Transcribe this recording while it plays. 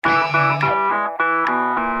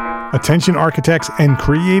Attention architects and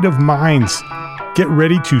creative minds, get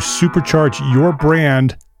ready to supercharge your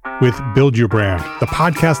brand with Build Your Brand, the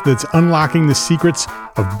podcast that's unlocking the secrets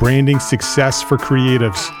of branding success for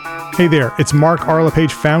creatives. Hey there, it's Mark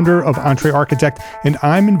Arlepage, founder of Entre Architect, and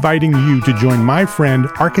I'm inviting you to join my friend,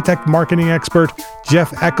 architect marketing expert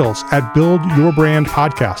Jeff Eccles at Build Your Brand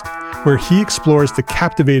podcast, where he explores the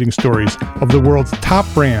captivating stories of the world's top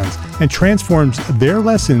brands and transforms their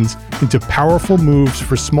lessons into powerful moves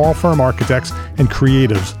for small firm architects and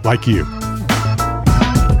creatives like you.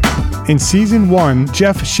 In Season 1,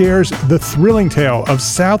 Jeff shares the thrilling tale of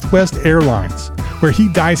Southwest Airlines, where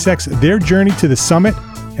he dissects their journey to the summit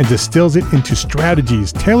and distills it into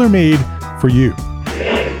strategies tailor-made for you.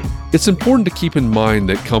 It's important to keep in mind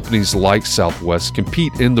that companies like Southwest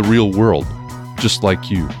compete in the real world, just like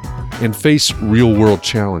you, and face real-world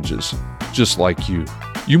challenges, just like you.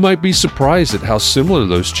 You might be surprised at how similar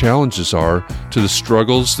those challenges are to the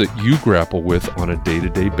struggles that you grapple with on a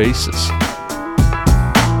day-to-day basis.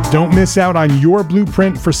 Don't miss out on your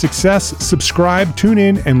blueprint for success. Subscribe, tune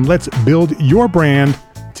in, and let's build your brand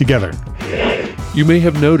together. You may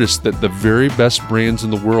have noticed that the very best brands in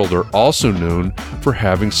the world are also known for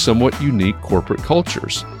having somewhat unique corporate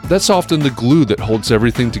cultures. That's often the glue that holds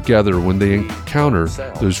everything together when they encounter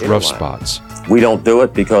those rough spots. We don't do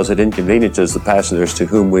it because it inconveniences the passengers to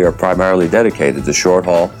whom we are primarily dedicated, the short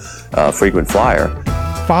haul, frequent flyer.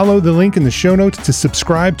 Follow the link in the show notes to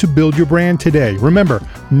subscribe to Build Your Brand today. Remember,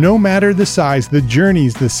 no matter the size, the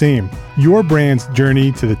journey's the same. Your brand's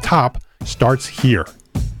journey to the top starts here.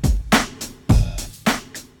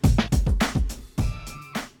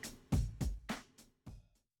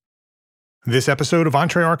 This episode of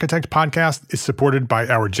Entre Architect Podcast is supported by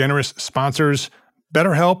our generous sponsors,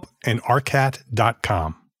 BetterHelp and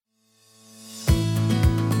Arcat.com.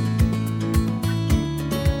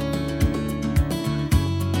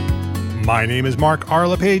 My name is Mark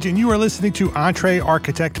Arlepage, and you are listening to Entre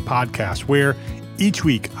Architect Podcast, where each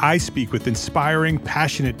week I speak with inspiring,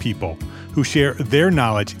 passionate people who share their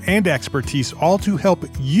knowledge and expertise, all to help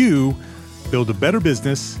you build a better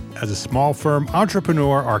business as a small firm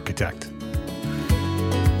entrepreneur architect.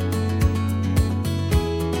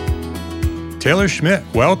 Taylor Schmidt,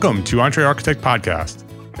 welcome to Entre Architect Podcast.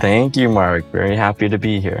 Thank you, Mark. Very happy to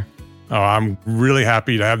be here. Oh, I'm really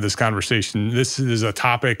happy to have this conversation. This is a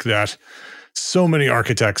topic that so many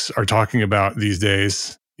architects are talking about these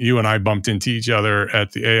days. You and I bumped into each other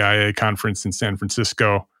at the AIA conference in San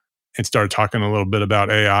Francisco and started talking a little bit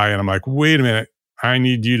about AI. And I'm like, wait a minute, I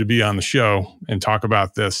need you to be on the show and talk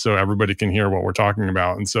about this so everybody can hear what we're talking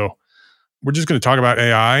about. And so we're just going to talk about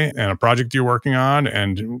AI and a project you're working on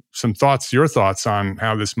and some thoughts, your thoughts on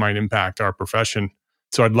how this might impact our profession.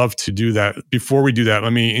 So I'd love to do that. Before we do that,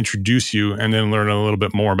 let me introduce you and then learn a little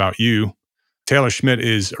bit more about you. Taylor Schmidt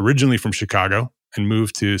is originally from Chicago and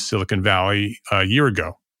moved to Silicon Valley a year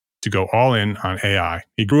ago to go all in on AI.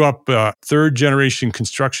 He grew up a third-generation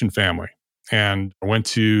construction family and went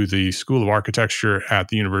to the School of Architecture at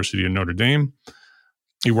the University of Notre Dame.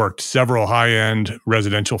 He worked several high-end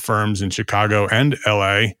residential firms in Chicago and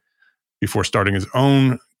LA before starting his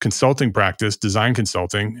own consulting practice, design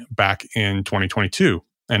consulting, back in 2022.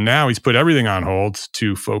 And now he's put everything on hold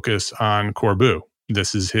to focus on Corbu.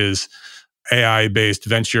 This is his AI-based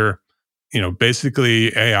venture,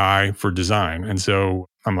 basically AI for design. And so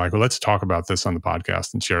I'm like, well, let's talk about this on the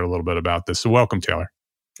podcast and share a little bit about this. So welcome, Taylor.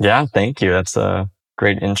 Yeah, thank you. That's a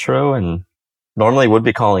great intro. And normally would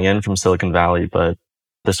be calling in from Silicon Valley, but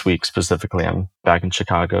this week specifically, I'm back in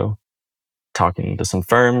Chicago talking to some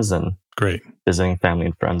firms and great visiting family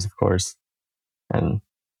and friends, of course, and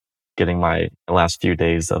getting my last few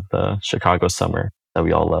days of the Chicago summer that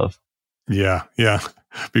we all love. Yeah.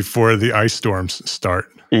 Before the ice storms start.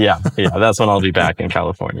 Yeah. That's when I'll be back in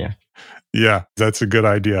California. Yeah, that's a good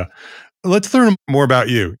idea. Let's learn more about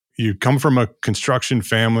you. You come from a construction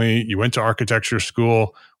family. You went to architecture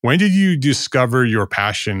school. When did you discover your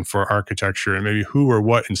passion for architecture, and maybe who or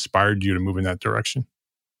what inspired you to move in that direction?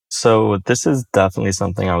 So this is definitely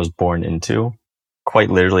something I was born into, quite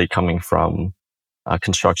literally coming from a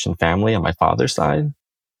construction family on my father's side.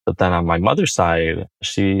 But then on my mother's side,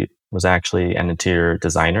 she was actually an interior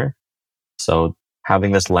designer. So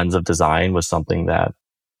having this lens of design was something that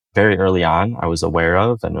very early on I was aware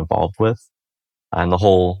of and involved with. And the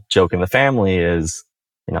whole joke in the family is,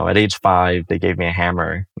 at age 5, they gave me a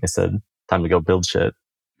hammer. They said, time to go build shit.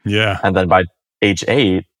 Yeah. And then by age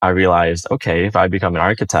 8, I realized, okay, if I become an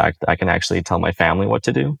architect, I can actually tell my family what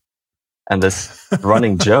to do. And this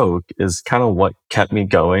running joke is kind of what kept me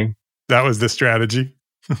going. That was the strategy.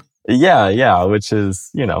 Yeah, which is,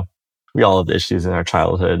 we all have issues in our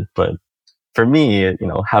childhood, but for me,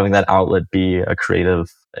 having that outlet be a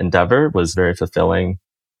creative endeavor was very fulfilling.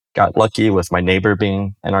 Got lucky with my neighbor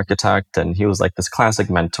being an architect, and he was like this classic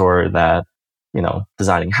mentor that,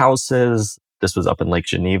 designing houses. This was up in Lake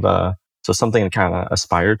Geneva. So something to kind of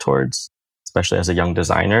aspire towards, especially as a young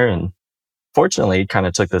designer. And fortunately, kind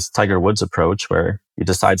of took this Tiger Woods approach where you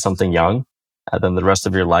decide something young, and then the rest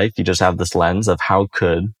of your life, you just have this lens of how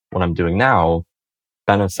could what I'm doing now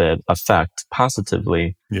benefit, affect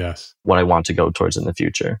positively Yes. what I want to go towards in the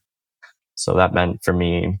future. So that meant for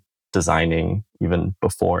me designing even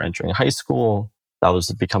before entering high school, that was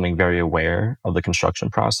becoming very aware of the construction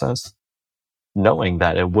process, knowing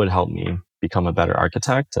that it would help me become a better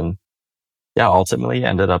architect. And yeah, ultimately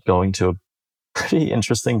ended up going to a pretty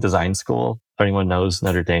interesting design school. If anyone knows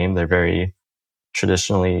Notre Dame, they're very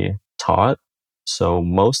traditionally taught. So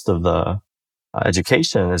most of the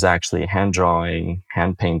education is actually hand drawing,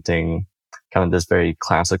 hand painting, kind of this very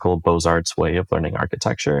classical Beaux-Arts way of learning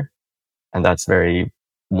architecture. And that's very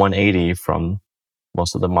 180 from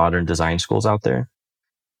most of the modern design schools out there.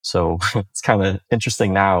 So it's kind of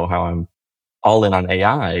interesting now how I'm all in on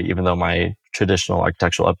AI, even though my traditional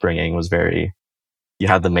architectural upbringing was you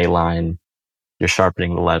had the May line, you're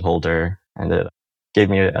sharpening the lead holder, and it gave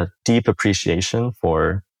me a deep appreciation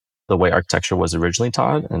for the way architecture was originally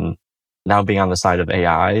taught. And now being on the side of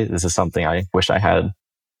AI, this is something I wish I had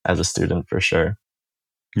as a student for sure.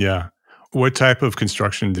 Yeah. What type of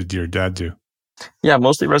construction did your dad do? Yeah,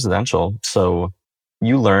 mostly residential. So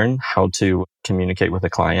you learn how to communicate with a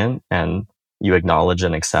client and you acknowledge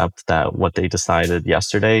and accept that what they decided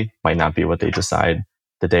yesterday might not be what they decide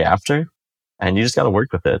the day after. And you just got to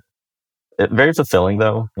work with it. Very fulfilling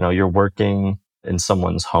though. You're working in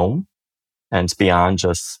someone's home and it's beyond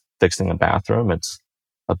just fixing a bathroom. It's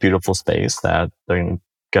a beautiful space that they're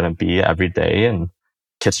going to be every day. And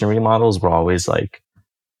kitchen remodels were always like,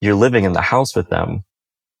 you're living in the house with them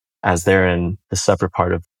as they're in the separate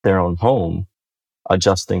part of their own home,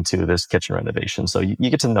 adjusting to this kitchen renovation. So you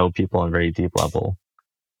get to know people on a very deep level.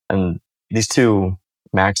 And these two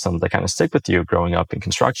maxims that kind of stick with you growing up in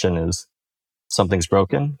construction is something's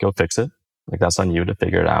broken, go fix it. Like that's on you to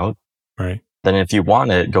figure it out. Right. Then if you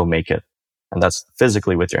want it, go make it. And that's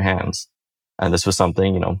physically with your hands. And this was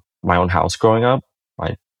something, my own house growing up,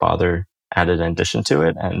 my father added an addition to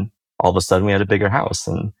it. And all of a sudden we had a bigger house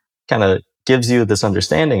and kind of gives you this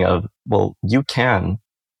understanding of, well, you can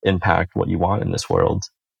impact what you want in this world.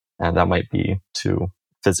 And that might be to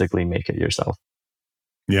physically make it yourself.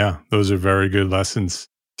 Yeah, those are very good lessons.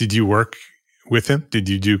 Did you work with him? Did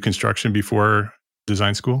you do construction before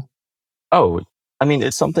design school? Oh, I mean,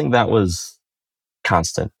 it's something that was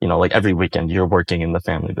constant, like every weekend you're working in the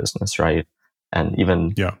family business, right? And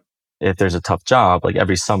even if there's a tough job, like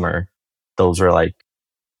every summer, those were like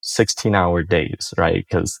 16-hour days, right?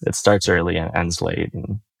 Because it starts early and ends late.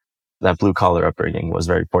 And that blue collar upbringing was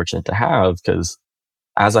very fortunate to have because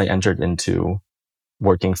as I entered into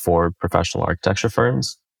working for professional architecture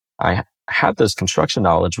firms, I had this construction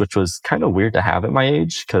knowledge, which was kind of weird to have at my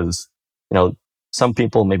age because, some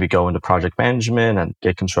people maybe go into project management and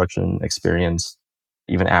get construction experience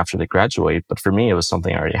even after they graduate. But for me, it was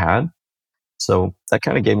something I already had. So that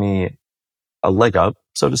kind of gave me a leg up,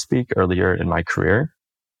 so to speak, earlier in my career,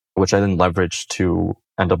 which I then leveraged to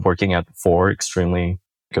end up working at 4 extremely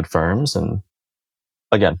good firms. And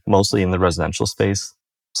again, mostly in the residential space,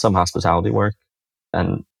 some hospitality work.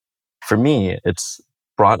 And for me, it's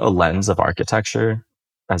brought a lens of architecture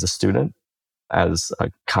as a student, as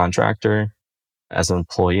a contractor, as an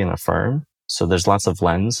employee in a firm. So there's lots of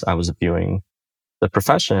lens. I was viewing the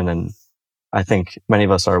profession. And I think many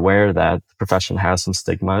of us are aware that the profession has some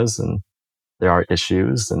stigmas and there are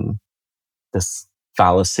issues. And this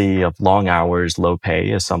fallacy of long hours, low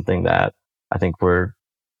pay is something that I think we're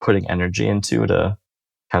putting energy into to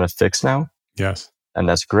kind of fix now. Yes. And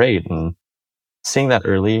that's great. And seeing that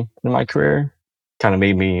early in my career kind of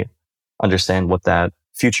made me understand what that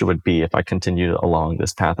future would be if I continued along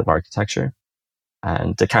this path of architecture.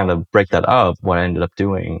 And to kind of break that up, what I ended up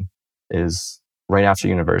doing is right after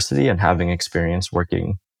university and having experience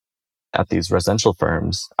working at these residential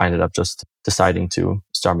firms, I ended up just deciding to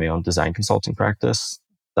start my own design consulting practice.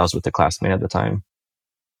 That was with a classmate at the time.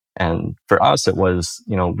 And for us, it was,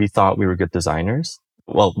 we thought we were good designers.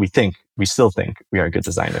 Well, we still think we are good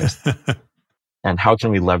designers. And how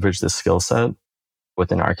can we leverage this skill set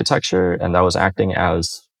within architecture? And that was acting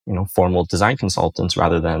as, formal design consultants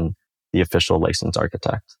rather than the official licensed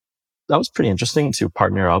architect. That was pretty interesting to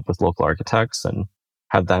partner up with local architects and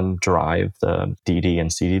have them drive the DD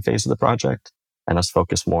and CD phase of the project and us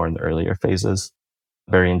focus more in the earlier phases.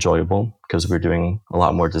 Very enjoyable because we're doing a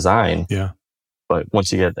lot more design. Yeah. But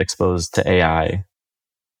once you get exposed to AI,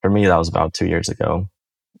 for me, that was about 2 years ago.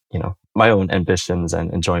 My own ambitions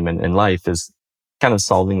and enjoyment in life is kind of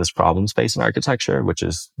solving this problem space in architecture, which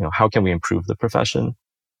is, how can we improve the profession?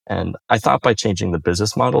 And I thought by changing the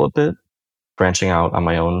business model a bit, branching out on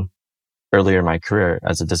my own earlier in my career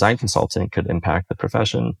as a design consultant could impact the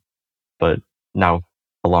profession. But now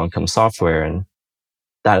along comes software, and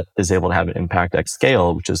that is able to have an impact at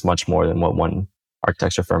scale, which is much more than what one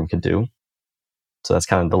architecture firm could do. So that's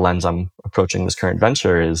kind of the lens I'm approaching this current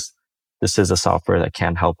venture is this is a software that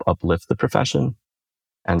can help uplift the profession.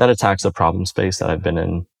 And that attacks a problem space that I've been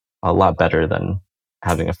in a lot better than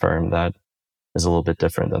having a firm that is a little bit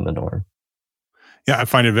different than the norm. Yeah, I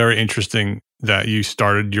find it very interesting that you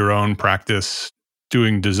started your own practice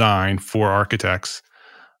doing design for architects.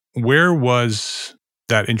 Where was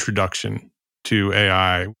that introduction to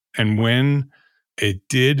AI? And when it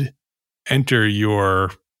did enter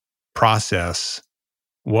your process,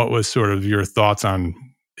 what was sort of your thoughts on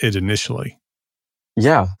it initially?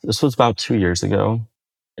 Yeah, this was about 2 years ago.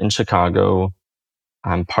 In Chicago,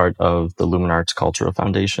 I'm part of the Lumen Arts Cultural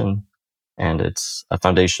Foundation, and it's a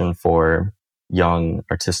foundation for young,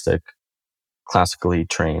 artistic, classically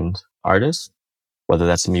trained artists, whether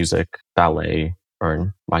that's music, ballet, or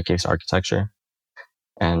in my case, architecture.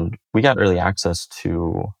 And we got early access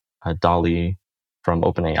to DALL-E from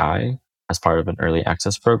OpenAI as part of an early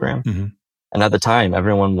access program. Mm-hmm. And at the time,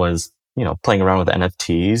 everyone was, playing around with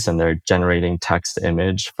NFTs and they're generating text to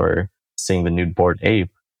image for seeing the nude bored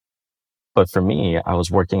ape. But for me, I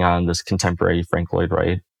was working on this contemporary Frank Lloyd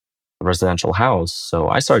Wright residential house. So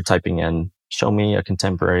I started typing in, show me a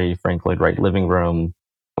contemporary Frank Lloyd Wright living room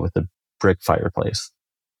with a brick fireplace.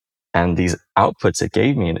 And these outputs it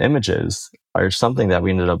gave me in images are something that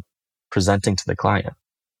we ended up presenting to the client.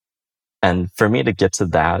 And for me to get to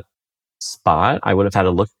that spot, I would have had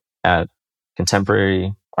to look at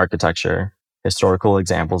contemporary architecture, historical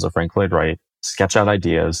examples of Frank Lloyd Wright, sketch out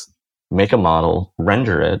ideas, make a model,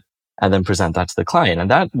 render it, and then present that to the client.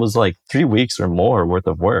 And that was like 3 weeks or more worth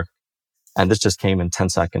of work. And this just came in 10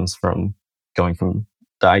 seconds from going from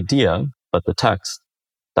the idea, but the text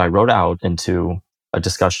that I wrote out into a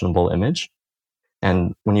discussionable image.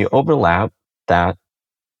 And when you overlap that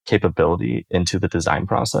capability into the design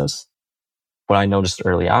process, what I noticed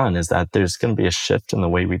early on is that there's going to be a shift in the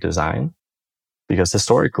way we design. Because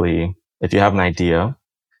historically, if you have an idea,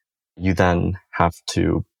 you then have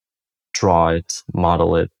to draw it,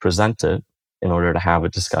 model it, present it in order to have a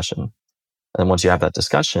discussion. And once you have that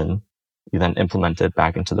discussion, you then implement it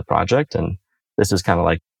back into the project. And this is kind of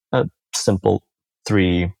like a simple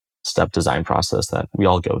 3-step design process that we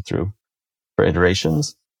all go through for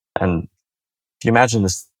iterations. And if you imagine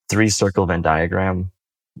this 3-circle Venn diagram,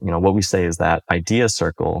 what we say is that idea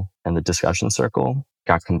circle and the discussion circle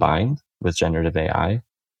got combined with generative AI,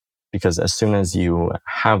 because as soon as you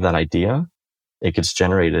have that idea, it gets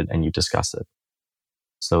generated and you discuss it.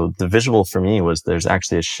 So the visual for me was there's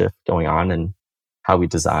actually a shift going on in how we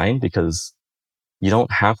design, because you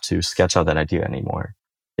don't have to sketch out that idea anymore.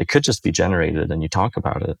 It could just be generated and you talk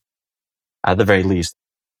about it. At the very least,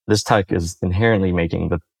 this tech is inherently making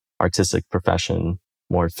the artistic profession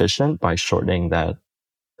more efficient by shortening that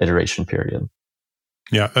iteration period.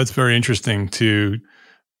 Yeah, that's very interesting to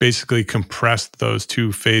basically compress those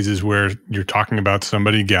two phases where you're talking about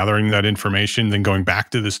somebody gathering that information, then going back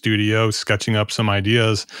to the studio, sketching up some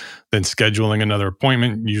ideas, then scheduling another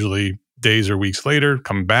appointment, usually days or weeks later,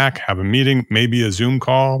 come back, have a meeting, maybe a Zoom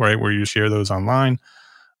call, right, where you share those online.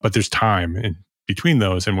 But there's time in between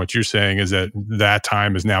those. And what you're saying is that that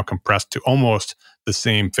time is now compressed to almost the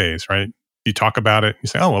same phase, right? You talk about it, you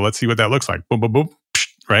say, oh, well, let's see what that looks like. Boom, boom, boom,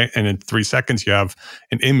 right? And in 3 seconds, you have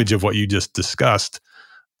an image of what you just discussed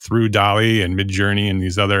through DALL-E and Midjourney and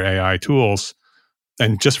these other AI tools.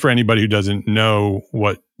 And just for anybody who doesn't know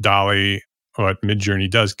what DALL-E, what Midjourney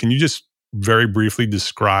does, can you just very briefly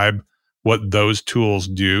describe what those tools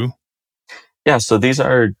do? Yeah, so these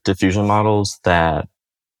are diffusion models that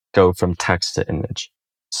go from text to image.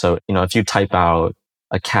 So, if you type out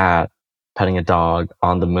a cat petting a dog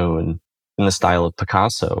on the moon in the style of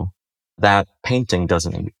Picasso, that painting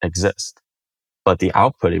doesn't exist. But the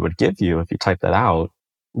output it would give you if you type that out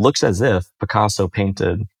looks as if Picasso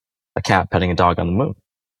painted a cat petting a dog on the moon.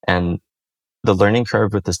 And the learning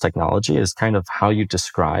curve with this technology is kind of how you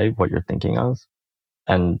describe what you're thinking of.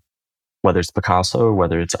 And whether it's Picasso,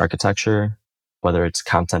 whether it's architecture, whether it's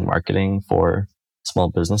content marketing for small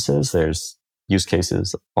businesses, there's use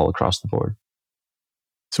cases all across the board.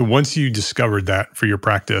 So once you discovered that for your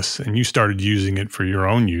practice and you started using it for your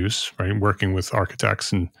own use, right, working with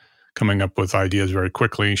architects and coming up with ideas very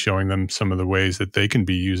quickly, showing them some of the ways that they can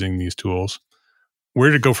be using these tools,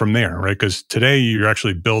 where to go from there, right? Because today you're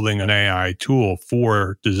actually building an AI tool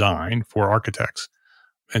for design for architects.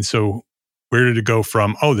 And so where did it go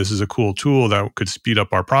from, oh, this is a cool tool that could speed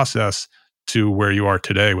up our process to where you are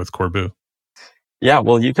today with Corbu? Yeah,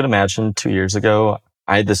 well, you could imagine 2 years ago,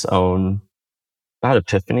 I had this own, not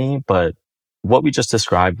epiphany, but what we just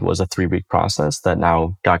described was a 3-week process that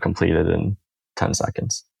now got completed in 10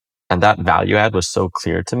 seconds. And that value add was so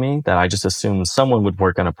clear to me that I just assumed someone would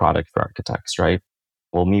work on a product for architects, right?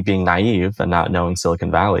 Well, me being naive and not knowing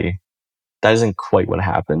Silicon Valley, that isn't quite what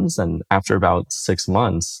happens. And after about 6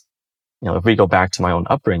 months, if we go back to my own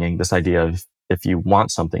upbringing, this idea of if you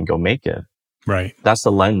want something, go make it. Right. That's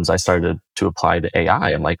the lens I started to apply to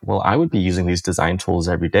AI. I'm like, well, I would be using these design tools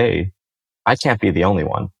every day. I can't be the only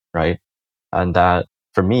one, right? And that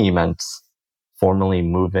for me meant formally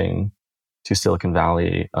moving to Silicon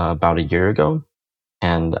Valley about a year ago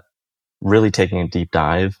and really taking a deep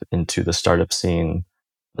dive into the startup scene,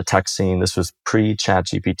 the tech scene. This was pre-Chat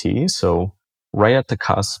GPT. So right at the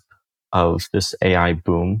cusp of this AI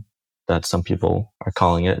boom that some people are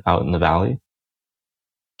calling it out in the Valley.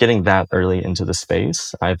 Getting that early into the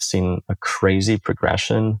space, I've seen a crazy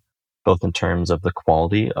progression, both in terms of the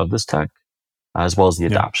quality of this tech, as well as the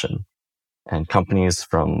adoption. And companies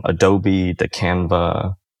from Adobe to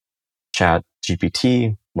Canva, Chat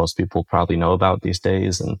GPT, most people probably know about these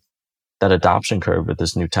days. And that adoption curve with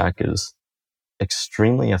this new tech is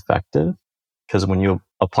extremely effective because when you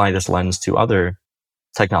apply this lens to other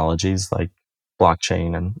technologies like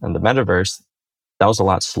blockchain and the metaverse, that was a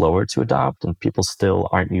lot slower to adopt and people still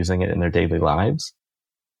aren't using it in their daily lives.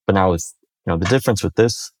 But now with, the difference with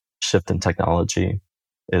this shift in technology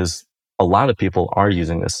is a lot of people are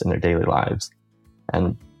using this in their daily lives.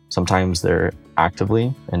 And sometimes they're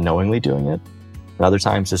actively and knowingly doing it. And other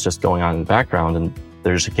times it's just going on in the background and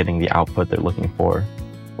they're just getting the output they're looking for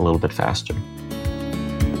a little bit faster.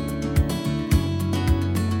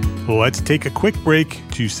 Let's take a quick break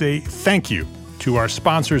to say thank you to our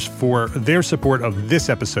sponsors for their support of this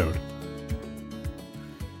episode.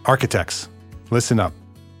 Architects, listen up.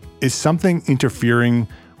 Is something interfering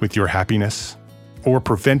with your happiness or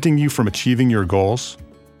preventing you from achieving your goals?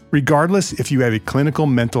 Regardless if you have a clinical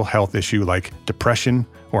mental health issue like depression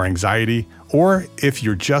or anxiety, or if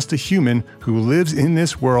you're just a human who lives in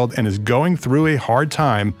this world and is going through a hard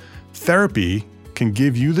time, therapy can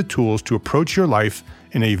give you the tools to approach your life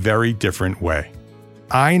in a very different way.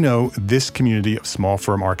 I know this community of small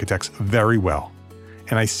firm architects very well,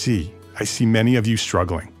 and I see many of you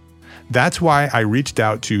struggling. That's why I reached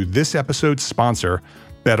out to this episode's sponsor,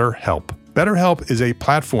 BetterHelp. BetterHelp is a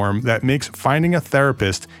platform that makes finding a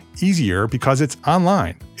therapist easier because it's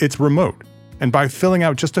online, it's remote. And by filling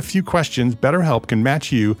out just a few questions, BetterHelp can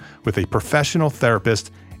match you with a professional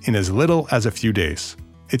therapist in as little as a few days.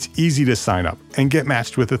 It's easy to sign up and get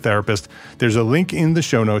matched with a therapist. There's a link in the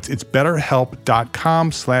show notes. It's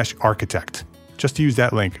betterhelp.com/architect. Just use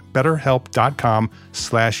that link,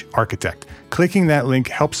 betterhelp.com/architect. Clicking that link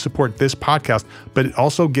helps support this podcast, but it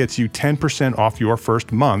also gets you 10% off your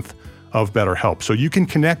first month of BetterHelp. So you can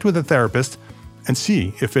connect with a therapist and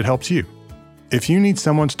see if it helps you. If you need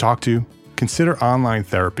someone to talk to, consider online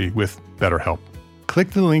therapy with BetterHelp.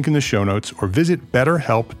 Click the link in the show notes or visit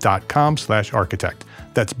betterhelp.com/architect.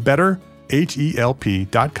 That's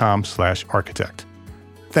betterhelp.com/architect.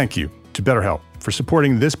 Thank you to BetterHelp for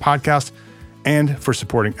supporting this podcast and for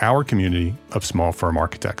supporting our community of small firm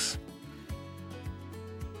architects.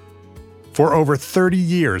 For over 30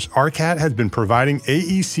 years, ARCAT has been providing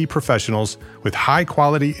AEC professionals with high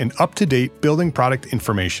quality and up-to-date building product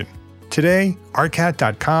information. Today,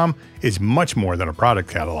 ARCAT.com is much more than a product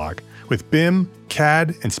catalog, with BIM,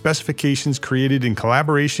 CAD, and specifications created in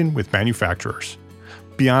collaboration with manufacturers.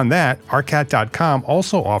 Beyond that, ARCAT.com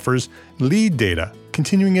also offers lead data,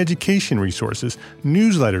 continuing education resources,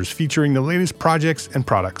 newsletters featuring the latest projects and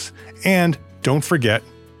products, and don't forget,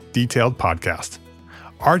 detailed podcasts.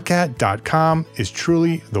 ARCAT.com is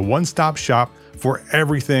truly the one-stop shop for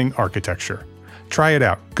everything architecture. Try it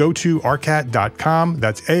out. Go to ARCAT.com.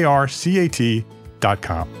 That's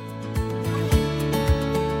ARCAT.com.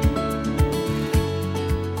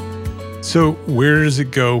 So where does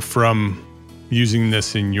it go from using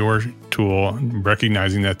this in your tool,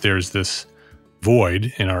 recognizing that there's this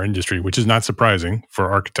void in our industry, which is not surprising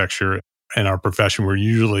for architecture and our profession?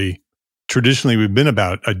 Traditionally, we've been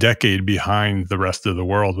about a decade behind the rest of the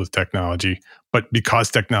world with technology. But because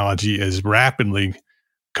technology is rapidly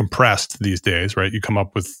compressed these days, right? You come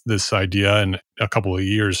up with this idea and a couple of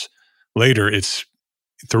years later, it's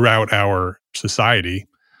throughout our society.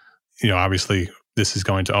 Obviously, this is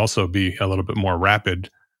going to also be a little bit more rapid,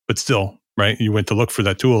 but still, right? You went to look for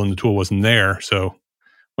that tool and the tool wasn't there. So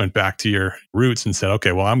went back to your roots and said,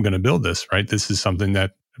 okay, well, I'm going to build this, right? This is something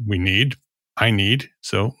that we need. I need.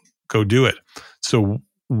 So go do it. So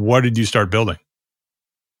what did you start building?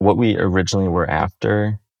 What we originally were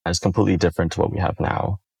after is completely different to what we have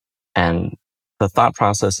now. And the thought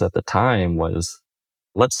process at the time was,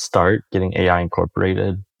 let's start getting AI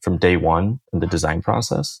incorporated from day one in the design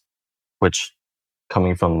process, which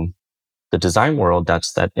coming from the design world,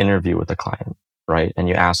 that's that interview with the client, right? And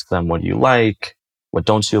you ask them, what do you like? What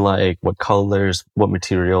don't you like? What colors? What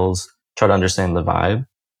materials? Try to understand the vibe.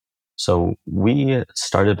 So we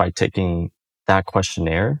started by taking that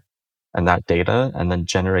questionnaire and that data and then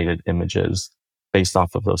generated images based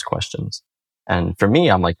off of those questions. And for me,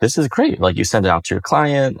 I'm like, this is great. Like you send it out to your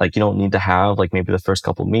client. Like you don't need to have like maybe the first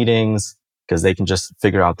couple meetings because they can just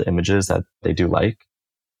figure out the images that they do like.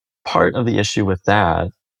 Part of the issue with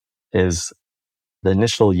that is the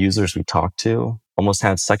initial users we talked to almost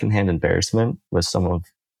had secondhand embarrassment with some of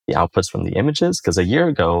the outputs from the images. Because a year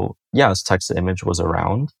ago, yes, text to image was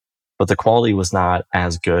around, but the quality was not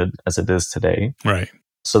as good as it is today. Right.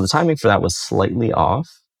 So the timing for that was slightly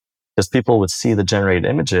off because people would see the generated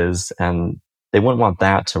images and they wouldn't want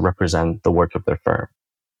that to represent the work of their firm.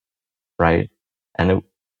 Right. And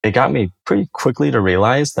it got me pretty quickly to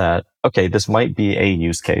realize that, okay, this might be a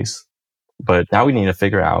use case, but now we need to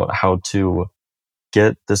figure out how to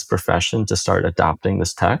get this profession to start adopting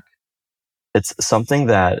this tech. It's something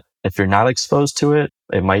that if you're not exposed to it,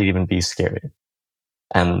 it might even be scary.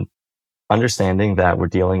 And understanding that we're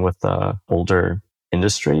dealing with the older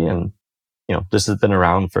industry and, this has been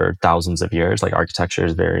around for thousands of years. Like architecture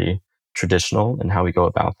is very traditional in how we go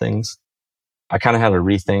about things. I kind of had to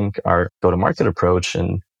rethink our go-to-market approach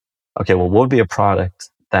and, okay, well, what would be a product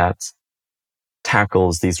that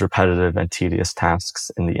tackles these repetitive and tedious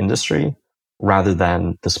tasks in the industry rather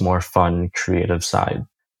than this more fun, creative side?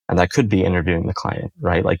 And that could be interviewing the client,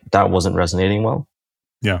 right? Like that wasn't resonating well.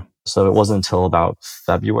 Yeah. So it wasn't until about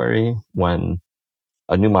February when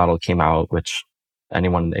a new model came out, which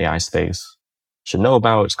anyone in the AI space should know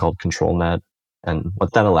about. It's called ControlNet. And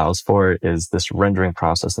what that allows for is this rendering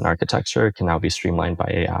process in architecture can now be streamlined by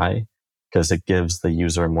AI because it gives the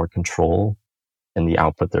user more control in the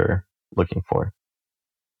output they're looking for.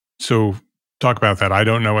 So talk about that. I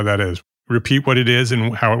don't know what that is. Repeat what it is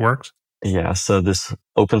and how it works. Yeah. So this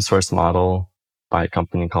open source model by a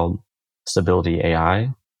company called Stability AI,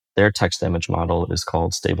 their text image model is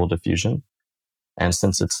called Stable Diffusion. And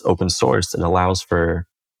since it's open source, it allows for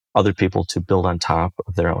other people to build on top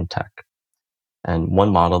of their own tech. And one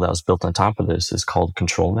model that was built on top of this is called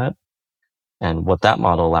ControlNet. And what that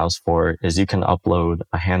model allows for is you can upload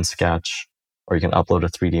a hand sketch or you can upload a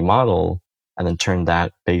 3D model and then turn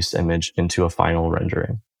that base image into a final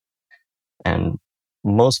rendering. And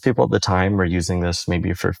most people at the time are using this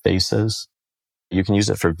maybe for faces. You can use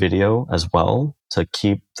it for video as well to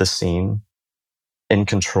keep the scene in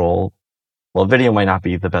control. Well, video might not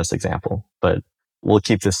be the best example, but we'll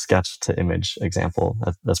keep this sketch to image example.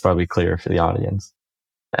 That's probably clear for the audience.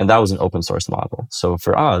 And that was an open source model. So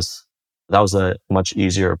for us, that was a much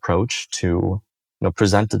easier approach to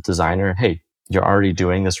present the designer, hey, you're already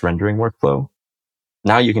doing this rendering workflow.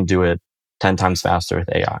 Now you can do it 10 times faster with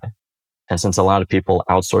AI. And since a lot of people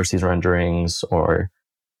outsource these renderings or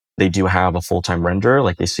they do have a full-time renderer,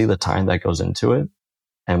 like they see the time that goes into it.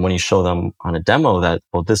 And when you show them on a demo that,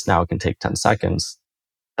 well, this now can take 10 seconds,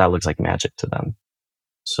 that looks like magic to them.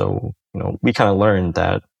 So, we kind of learned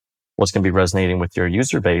that what's going to be resonating with your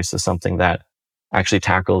user base is something that actually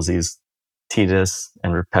tackles these tedious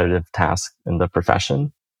and repetitive tasks in the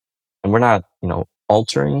profession. And we're not,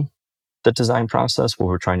 altering the design process. What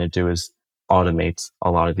we're trying to do is automate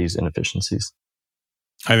a lot of these inefficiencies.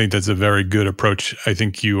 I think that's a very good approach. I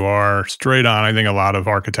think you are straight on. I think a lot of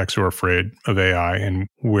architects are afraid of AI and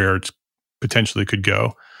where it potentially could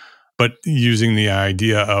go. But using the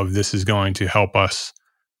idea of this is going to help us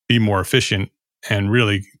be more efficient and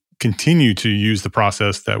really continue to use the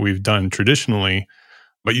process that we've done traditionally,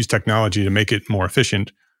 but use technology to make it more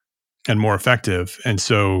efficient and more effective. And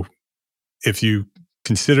so if you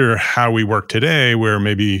consider how we work today, where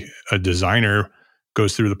maybe a designer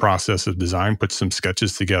goes through the process of design, puts some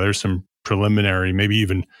sketches together, some preliminary, maybe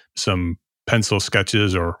even some pencil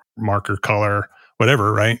sketches or marker color,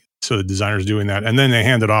 whatever, right? So the designer's doing that. And then they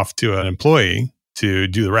hand it off to an employee to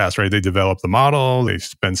do the rest, right? They develop the model, they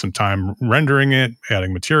spend some time rendering it,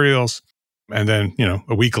 adding materials. And then,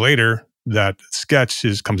 a week later, that sketch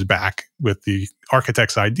comes back with the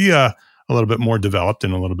architect's idea a little bit more developed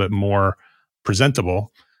and a little bit more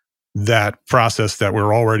presentable. That process that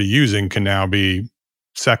we're already using can now be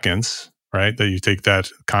seconds, right? That you take that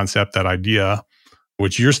concept, that idea,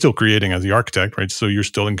 which you're still creating as the architect, right? So you're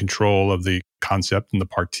still in control of the concept and the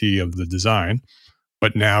partie of the design.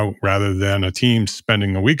 But now, rather than a team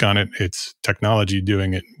spending a week on it, it's technology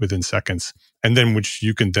doing it within seconds. And then which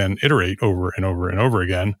you can then iterate over and over and over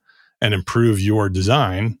again and improve your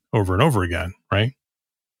design over and over again, right?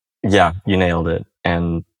 Yeah, you nailed it.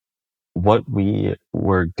 And what we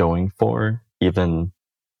were going for, even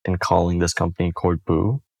in calling this company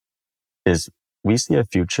Corbu, is we see a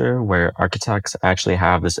future where architects actually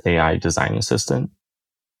have this AI design assistant.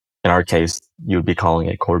 In our case, you would be calling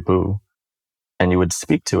it Corbu, and you would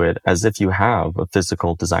speak to it as if you have a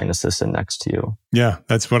physical design assistant next to you. Yeah,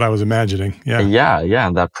 that's what I was imagining. Yeah. Yeah.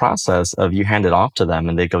 And that process of you hand it off to them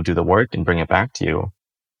and they go do the work and bring it back to you.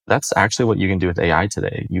 That's actually what you can do with AI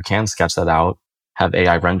today. You can sketch that out, have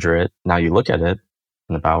AI render it. Now you look at it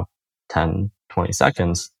in about 10, 20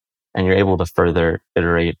 seconds, and you're able to further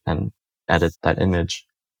iterate and edit that image.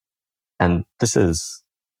 And this is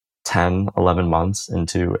 10, 11 months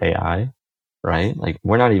into AI, right? Like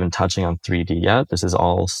we're not even touching on 3D yet. This is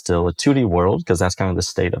all still a 2D world because that's kind of the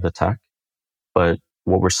state of the tech. But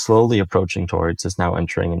what we're slowly approaching towards is now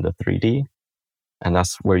entering into 3D. And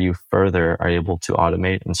that's where you further are able to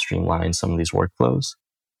automate and streamline some of these workflows.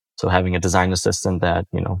 So having a design assistant that,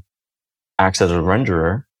 acts as a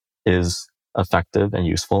renderer is effective and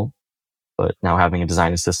useful. But now having a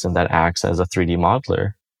design assistant that acts as a 3D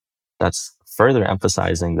modeler, that's further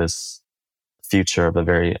emphasizing this future of a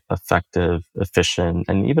very effective, efficient,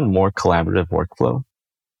 and even more collaborative workflow.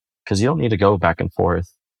 Because you don't need to go back and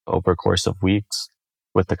forth over a course of weeks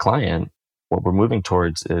with the client. What we're moving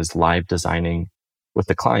towards is live designing with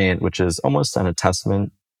the client, which is almost an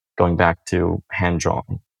attestment going back to hand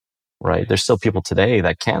drawing, right? There's still people today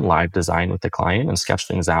that can live design with the client and sketch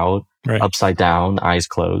things out Right. upside down, eyes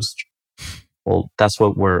closed. Well, that's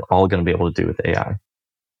what we're all going to be able to do with AI.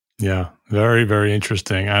 Yeah, very, very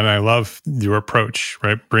interesting. And I love your approach,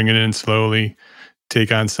 right? Bring it in slowly,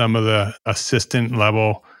 take on some of the assistant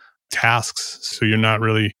level tasks. So you're not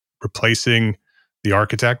really replacing the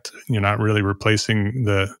architect. You're not really replacing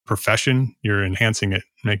the profession. You're enhancing it,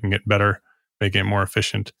 making it better, making it more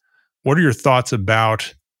efficient. What are your thoughts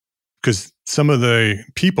about, because some of the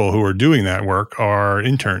people who are doing that work are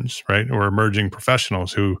interns, right? Or emerging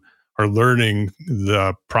professionals who are learning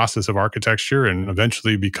the process of architecture and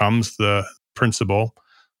eventually becomes the principal.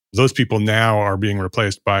 Those people now are being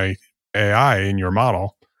replaced by AI in your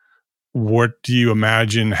model. What do you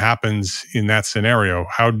imagine happens in that scenario?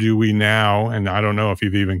 How do we now, and I don't know if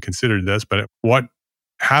you've even considered this, but what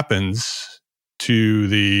happens to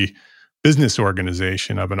the business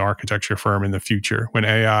organization of an architecture firm in the future when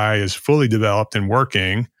AI is fully developed and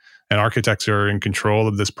working and architects are in control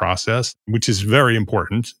of this process, which is very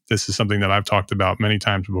important. This is something that I've talked about many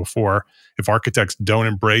times before. If architects don't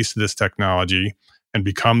embrace this technology and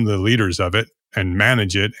become the leaders of it and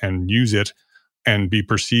manage it and use it and be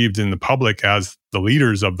perceived in the public as the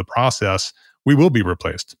leaders of the process, we will be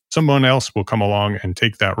replaced. Someone else will come along and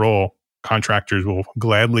take that role. Contractors will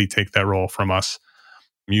gladly take that role from us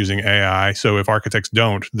using AI. So if architects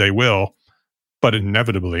don't, they will. But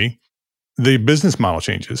inevitably, the business model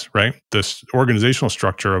changes, right? This organizational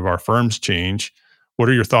structure of our firms change. What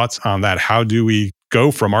are your thoughts on that? How do we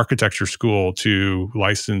go from architecture school to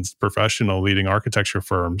licensed professional leading architecture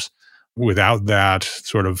firms without that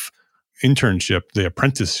sort of internship, the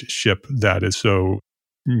apprenticeship that is so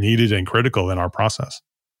needed and critical in our process?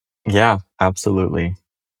 Yeah, absolutely.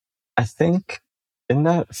 I think in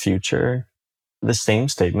that future, the same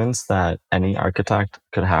statements that any architect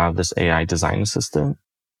could have this AI design assistant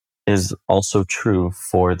is also true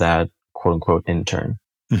for that quote unquote intern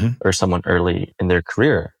or someone early in their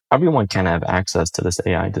career. Everyone can have access to this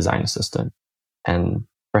AI design assistant. And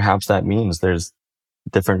perhaps that means there's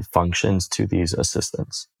different functions to these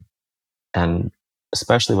assistants. And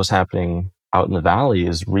especially what's happening out in the valley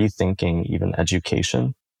is rethinking even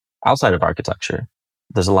education outside of architecture.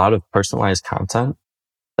 There's a lot of personalized content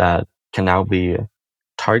that can now be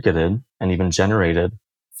targeted and even generated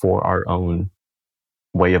for our own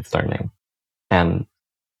way of learning. And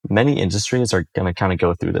many industries are going to kind of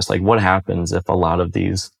go through this. Like, what happens if a lot of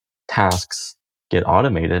these tasks get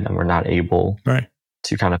automated and we're not able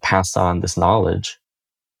to kind of pass on this knowledge?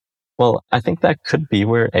 Well, I think that could be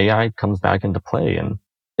where AI comes back into play. And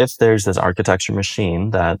if there's this architecture machine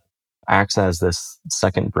that acts as this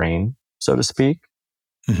second brain, so to speak,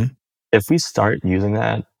 if we start using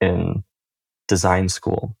that in design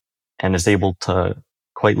school and is able to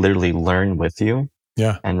quite literally learn with you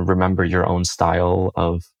and remember your own style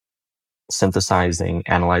of synthesizing,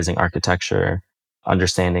 analyzing architecture,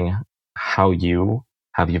 understanding how you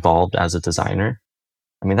have evolved as a designer.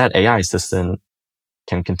 I mean, that AI assistant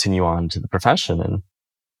can continue on to the profession. And,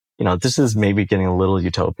 this is maybe getting a little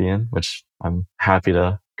utopian, which I'm happy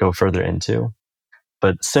to go further into.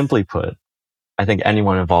 But simply put, I think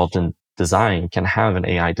anyone involved in design can have an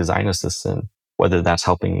AI design assistant, whether that's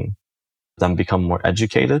helping them become more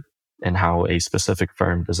educated in how a specific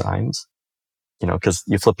firm designs. Because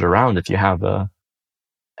you flip it around, if you have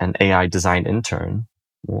an AI design intern,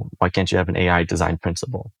 well, why can't you have an AI design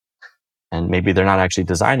principal? And maybe they're not actually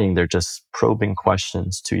designing, they're just probing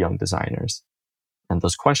questions to young designers. And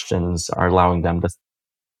those questions are allowing them to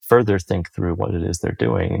further think through what it is they're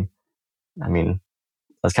doing. I mean,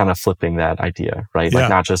 that's kind of flipping that idea, right? Yeah. Like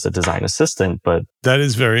not just a design assistant, but that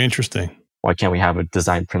is very interesting. Why can't we have a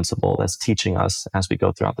design principal that's teaching us as we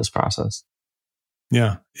go throughout this process?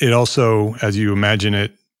 Yeah. It also, as you imagine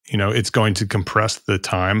it, it's going to compress the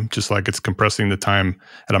time, just like it's compressing the time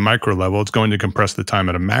at a micro level. It's going to compress the time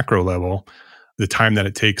at a macro level, the time that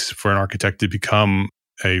it takes for an architect to become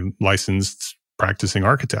a licensed practicing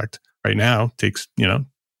architect. Right now takes,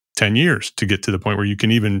 10 years to get to the point where you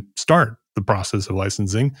can even start the process of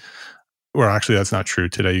licensing. Or actually, that's not true.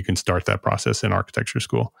 Today, you can start that process in architecture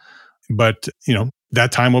school. But,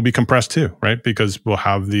 that time will be compressed too, right? Because we'll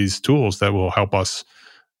have these tools that will help us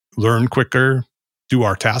learn quicker, do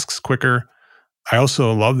our tasks quicker. I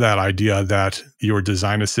also love that idea that your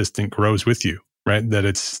design assistant grows with you, right? That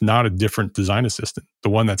it's not a different design assistant. The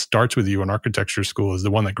one that starts with you in architecture school is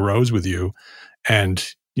the one that grows with you and,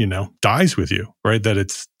 dies with you, right? That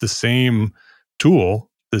it's the same tool,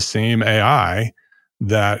 the same AI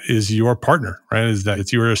that is your partner, right? Is that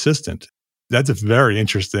it's your assistant. That's a very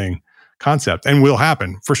interesting concept and will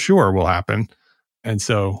happen, for sure will happen. And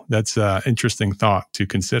so that's an interesting thought to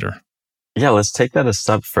consider. Yeah, let's take that a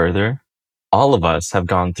step further. All of us have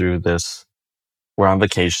gone through this. We're on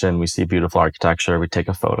vacation, we see beautiful architecture, we take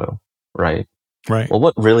a photo, right? Right. Well,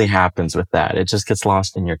 what really happens with that? It just gets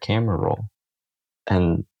lost in your camera roll.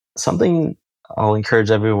 And something I'll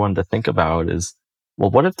encourage everyone to think about is,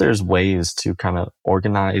 well, what if there's ways to kind of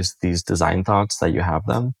organize these design thoughts that you have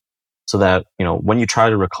them so that, when you try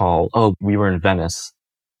to recall, oh, we were in Venice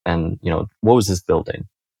and, what was this building,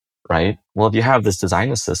 right? Well, if you have this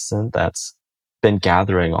design assistant that's been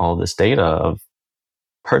gathering all this data of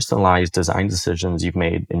personalized design decisions you've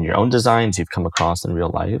made in your own designs, you've come across in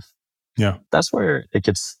real life. Yeah. That's where it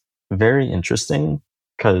gets very interesting,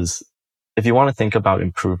 because if you want to think about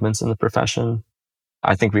improvements in the profession,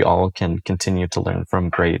 I think we all can continue to learn from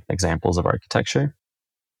great examples of architecture.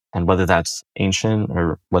 And whether that's ancient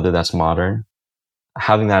or whether that's modern,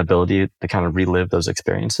 having that ability to kind of relive those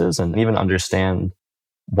experiences and even understand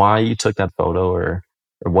why you took that photo or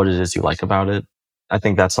what it is you like about it, I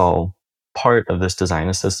think that's all part of this design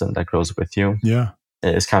assistant that grows with you. Yeah.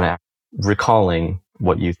 It's kind of recalling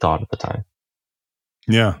what you thought at the time.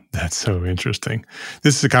 Yeah, that's so interesting.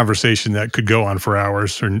 This is a conversation that could go on for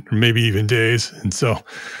hours or maybe even days. And so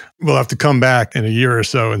we'll have to come back in a year or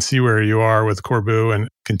so and see where you are with Corbu and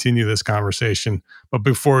continue this conversation. But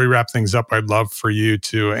before we wrap things up, I'd love for you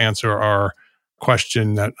to answer our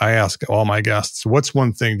question that I ask all my guests. What's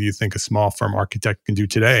one thing do you think a small firm architect can do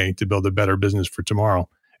today to build a better business for tomorrow?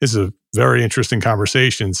 This is a very interesting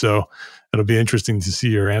conversation. So it'll be interesting to see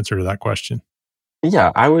your answer to that question.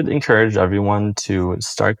 Yeah, I would encourage everyone to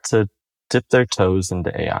start to dip their toes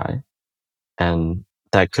into AI. And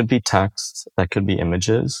that could be text, that could be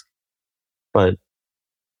images. But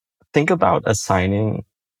think about assigning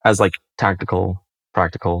as like tactical,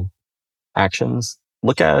 practical actions.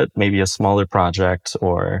 Look at maybe a smaller project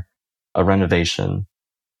or a renovation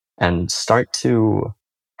and start to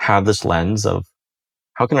have this lens of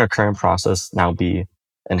how can our current process now be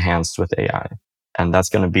enhanced with AI? And that's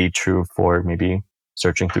going to be true for maybe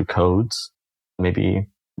searching through codes, maybe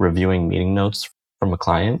reviewing meeting notes from a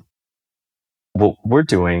client. What we're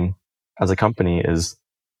doing as a company is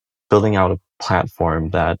building out a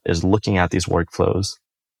platform that is looking at these workflows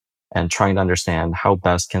and trying to understand how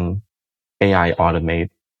best can AI automate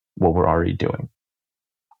what we're already doing.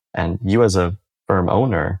 And you as a firm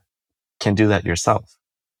owner can do that yourself.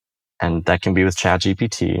 And that can be with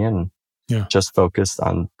ChatGPT and just focused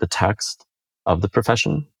on the text of the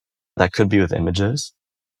profession. That could be with images.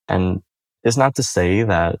 And it's not to say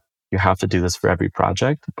that you have to do this for every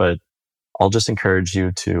project, but I'll just encourage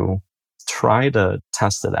you to try to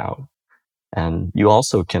test it out. And you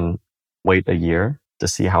also can wait a year to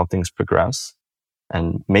see how things progress.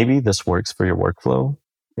 And maybe this works for your workflow.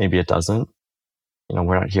 Maybe it doesn't.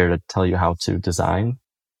 We're not here to tell you how to design,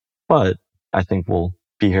 but I think we'll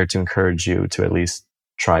be here to encourage you to at least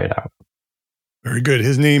try it out. Very good.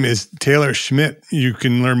 His name is Taylor Schmidt. You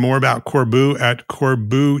can learn more about Corbu at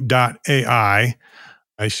corbu.ai.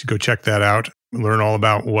 I should go check that out. learn all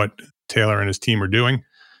about what Taylor and his team are doing.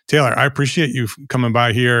 Taylor, I appreciate you coming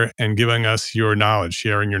by here and giving us your knowledge,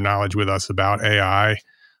 sharing your knowledge with us about AI,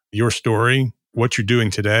 your story, what you're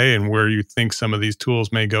doing today, and where you think some of these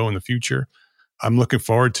tools may go in the future. I'm looking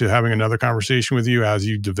forward to having another conversation with you as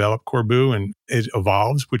you develop Corbu and it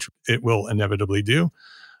evolves, which it will inevitably do.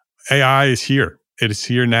 AI is here. It is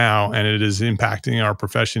here now, and it is impacting our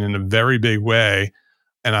profession in a very big way.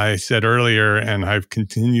 And I said earlier, and I've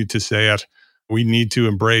continued to say it, we need to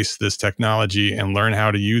embrace this technology and learn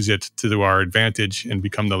how to use it to our advantage and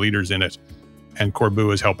become the leaders in it. And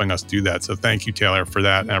Corbu is helping us do that. So thank you, Taylor, for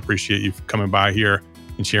that. And I appreciate you coming by here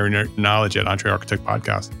and sharing your knowledge at Entre Architect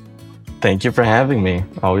Podcast. Thank you for having me.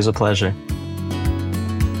 Always a pleasure.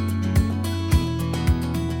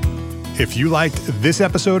 If you liked this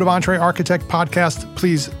episode of Entre Architect Podcast,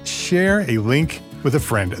 please share a link with a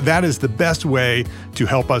friend. That is the best way to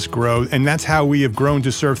help us grow. And that's how we have grown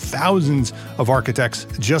to serve thousands of architects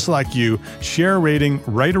just like you. Share a rating,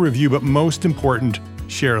 write a review, but most important,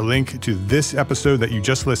 share a link to this episode that you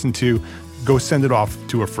just listened to. Go send it off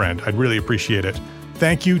to a friend. I'd really appreciate it.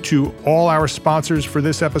 Thank you to all our sponsors for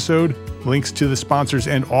this episode. Links to the sponsors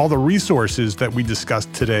and all the resources that we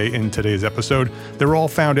discussed today in today's episode, they're all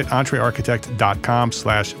found at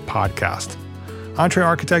entrearchitect.com/podcast. Entre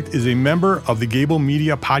Architect is a member of the Gable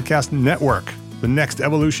Media Podcast Network, the next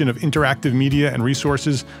evolution of interactive media and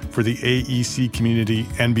resources for the AEC community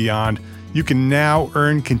and beyond. You can now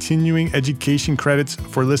earn continuing education credits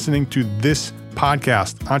for listening to this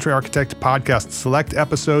podcast, Entre Architect Podcast. Select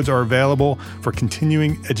episodes are available for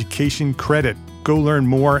continuing education credit. Go learn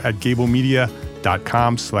more at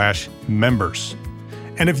gablemedia.com/members.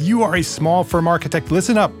 And if you are a small firm architect,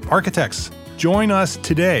 listen up, architects. Join us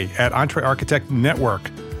today at Entre Architect Network,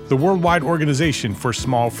 the worldwide organization for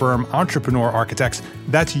small firm entrepreneur architects.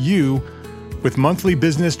 That's you, with monthly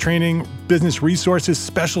business training, business resources,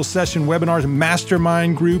 special session webinars,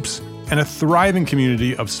 mastermind groups, and a thriving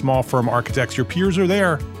community of small firm architects. Your peers are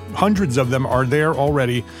there. Hundreds of them are there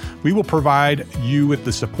already. We will provide you with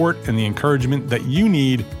the support and the encouragement that you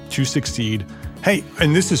need to succeed. Hey,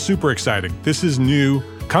 and this is super exciting. This is new,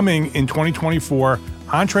 coming in 2024.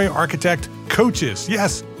 Entre Architect Coaches.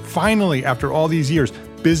 Yes, finally, after all these years,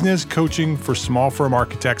 business coaching for small firm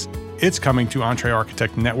architects. It's coming to Entre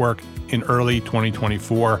Architect Network in early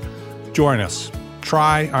 2024. Join us.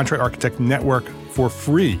 Try Entre Architect Network for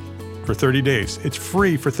free for 30 days. It's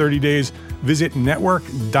free for 30 days. Visit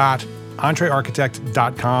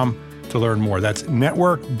network.entrearchitect.com to learn more. That's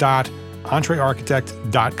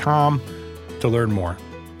network.entrearchitect.com to learn more.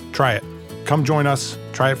 Try it. Come join us.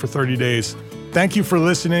 Try it for 30 days. Thank you for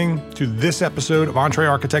listening to this episode of Entre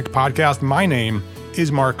Architect Podcast. My name is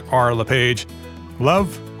Mark R. LePage.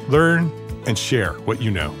 Love, learn, and share what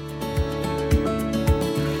you know.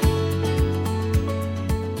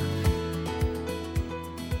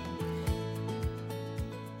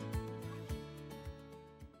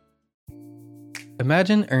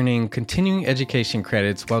 Imagine earning continuing education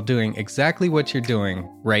credits while doing exactly what you're doing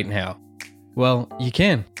right now. Well, you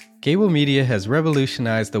can. Gable Media has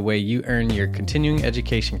revolutionized the way you earn your continuing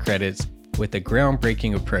education credits with a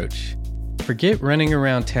groundbreaking approach. Forget running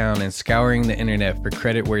around town and scouring the internet for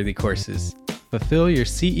credit-worthy courses. Fulfill your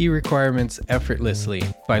CE requirements effortlessly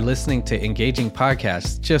by listening to engaging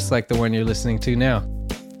podcasts just like the one you're listening to now.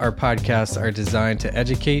 Our podcasts are designed to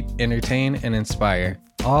educate, entertain, and inspire,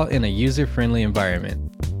 all in a user-friendly environment.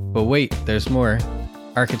 But wait, there's more.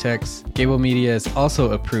 Architects, Gable Media is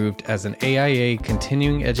also approved as an AIA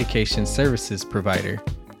continuing education services provider.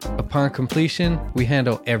 Upon completion, we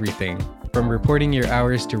handle everything, from reporting your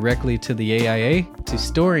hours directly to the AIA to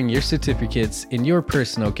storing your certificates in your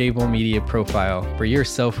personal Gable Media profile for your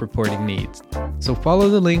self-reporting needs. So follow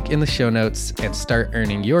the link in the show notes and start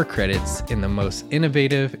earning your credits in the most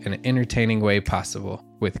innovative and entertaining way possible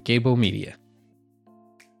with Gable Media.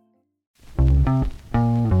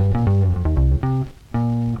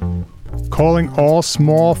 Calling all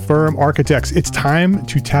small firm architects. It's time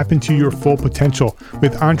to tap into your full potential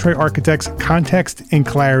with Entre Architect's Context and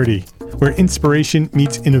Clarity, where inspiration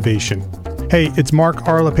meets innovation. Hey, it's Mark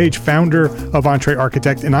R. LePage, founder of Entre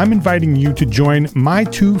Architect, and I'm inviting you to join my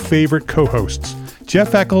two favorite co-hosts,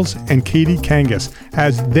 Jeff Eccles and Katie Kangas,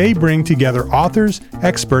 as they bring together authors,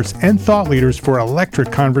 experts, and thought leaders for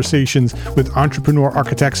electric conversations with entrepreneur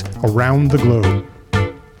architects around the globe.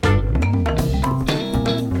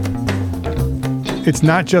 It's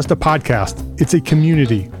not just a podcast, it's a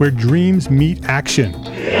community where dreams meet action.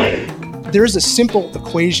 There's a simple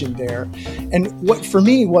equation there. And what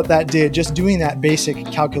that did, just doing that basic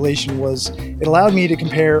calculation, was it allowed me to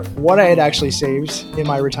compare what I had actually saved in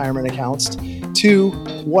my retirement accounts to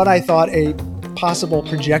what I thought a possible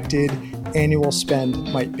projected annual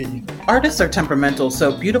spend might be. Artists are temperamental,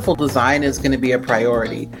 so beautiful design is going to be a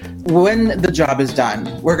priority. When the job is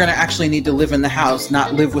done, we're going to actually need to live in the house,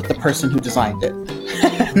 not live with the person who designed it.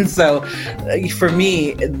 And so for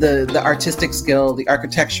me, the artistic skill, the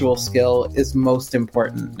architectural skill is most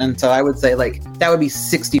important. And so I would say that would be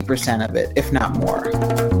 60% of it, if not more.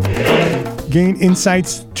 Gain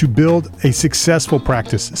insights to build a successful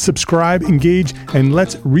practice. Subscribe, engage, and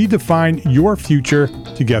let's redefine your future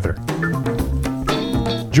together.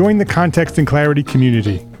 Join the Context and Clarity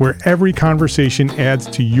community, where every conversation adds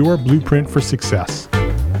to your blueprint for success.